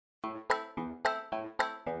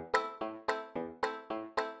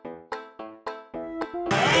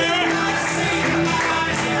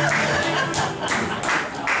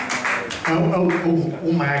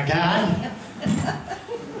Oh my God.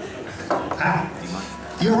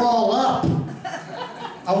 You're all up,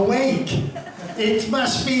 awake. It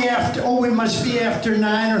must be after, it must be after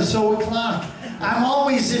 9 or so o'clock. I'm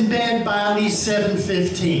always in bed by at least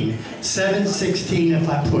 7:15, 7:16 if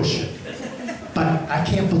I push it. But I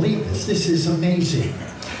can't believe this. This is amazing.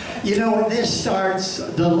 You know, this starts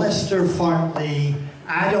the LESTER Fartley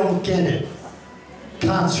I Don't Get It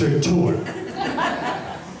concert tour.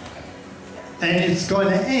 And it's going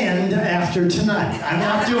to end after tonight. I'm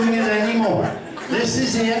not doing it anymore. This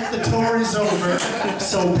is it. The tour is over.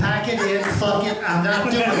 So pack it in. Fuck it. I'm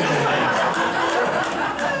not doing it.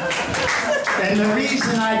 And the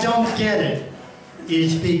reason I don't get it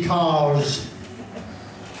is because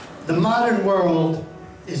the modern world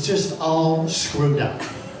is just all screwed up.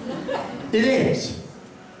 It is.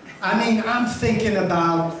 I mean, I'm thinking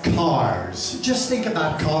about cars. Just think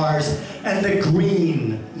about cars and the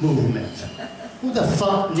green movement. Who the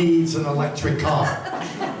fuck needs an electric car?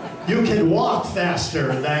 You can walk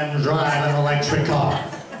faster than drive an electric car.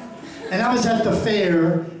 And I was at the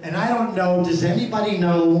fair, and I don't know, does anybody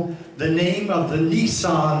know the name of the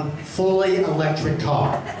Nissan fully electric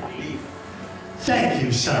car? Thank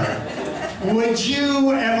you, sir. Would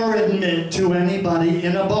you ever admit to anybody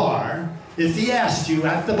in a bar, if he asked you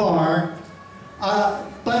at the bar,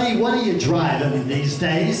 buddy, what are you driving these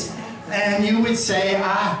days? And you would say,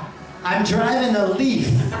 I'm driving a Leaf.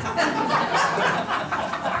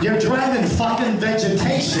 You're driving fucking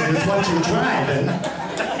vegetation is what you're driving.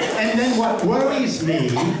 And then what worries me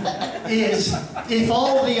is if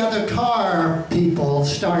all the other car people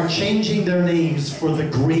start changing their names for the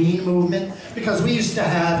green movement, because we used to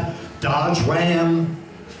have Dodge Ram,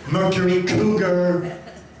 Mercury Cougar,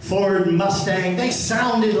 Ford Mustang, they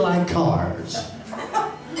sounded like cars.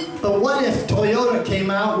 But what if Toyota came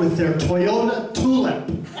out with their Toyota Tulip?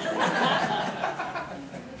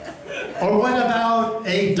 Or what about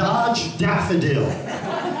a Dodge Daffodil?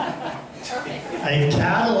 A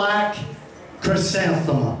Cadillac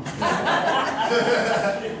Chrysanthemum.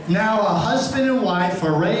 Now a husband and wife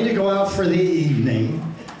are ready to go out for the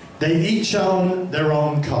evening. They each own their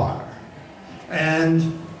own car.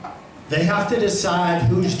 And they have to decide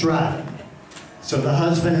who's driving. So the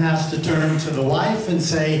husband has to turn to the wife and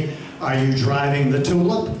say, are you driving the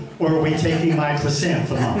Tulip or are we taking my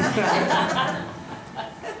Chrysanthemum?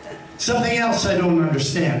 Something else I don't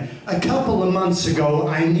understand. A couple of months ago,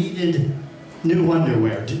 I needed new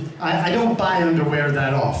underwear. I don't buy underwear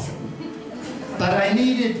that often, but I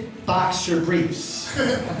needed boxer briefs.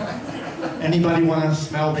 Anybody want to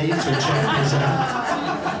smell these or check these out?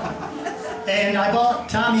 And I bought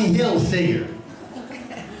Tommy Hilfiger.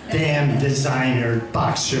 Damn designer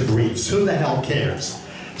boxer briefs. Who the hell cares?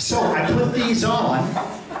 So I put these on,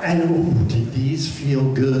 and ooh, did these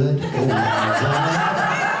feel good? Oh my God.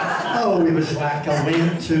 Oh, it was like I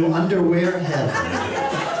went to underwear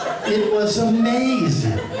heaven. It was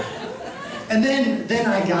amazing. And then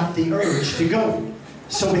I got the urge to go.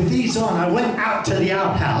 So with these on, I went out to the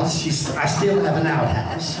outhouse. I still have an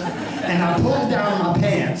outhouse. And I pulled down my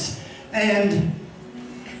pants, and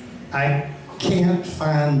I can't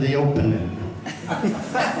find the opening.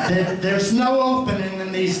 There's no opening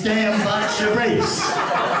in these damn boxer briefs.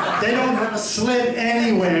 They don't have a slit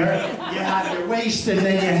anywhere. You have your waist and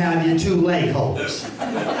then you have your two leg holes.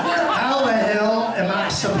 How the hell am I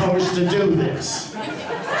supposed to do this?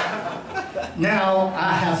 Now,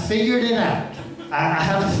 I have figured it out. I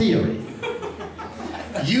have a theory.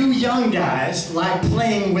 You young guys like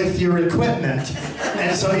playing with your equipment,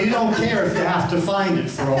 and so you don't care if you have to find it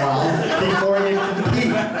for a while before you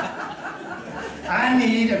compete. I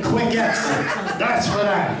need a quick exit. That's what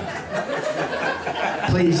I need.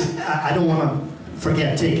 Please, I don't want to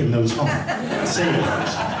forget taking those home. Save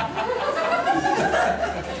those.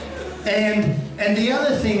 And the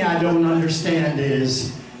other thing I don't understand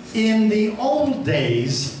is, in the old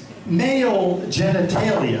days, male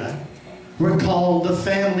genitalia were called the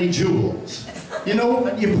family jewels. You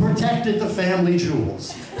know, you protected the family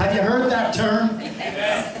jewels. Have you heard that term?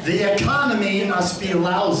 The economy must be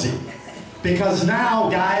lousy, because now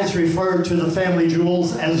guys refer to the family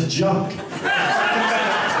jewels as junk.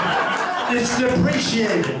 It's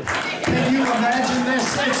depreciated. Can you imagine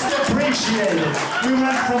this? It's depreciated. We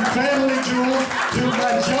went from family jewels to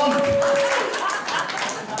the junk.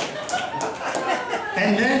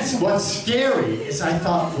 And that's what's scary is I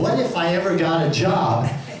thought, what if I ever got a job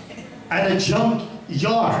at a junk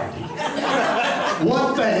yard?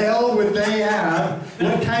 What the hell would they have?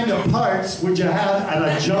 What kind of parts would you have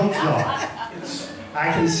at a junk yard?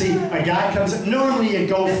 I can see a guy comes in. Normally you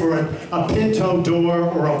go for a Pinto door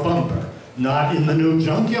or a bumper. Not in the new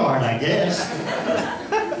junkyard, I guess.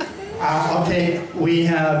 Okay, we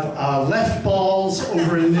have left balls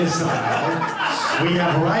over in this aisle. We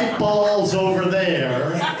have right balls over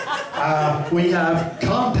there. We have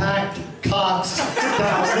compact cots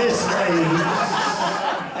down this lane.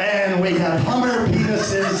 And we have Hummer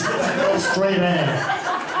penises that go straight ahead.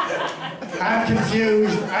 I'm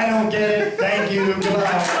confused. I don't get it. Thank you.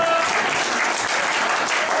 Goodbye.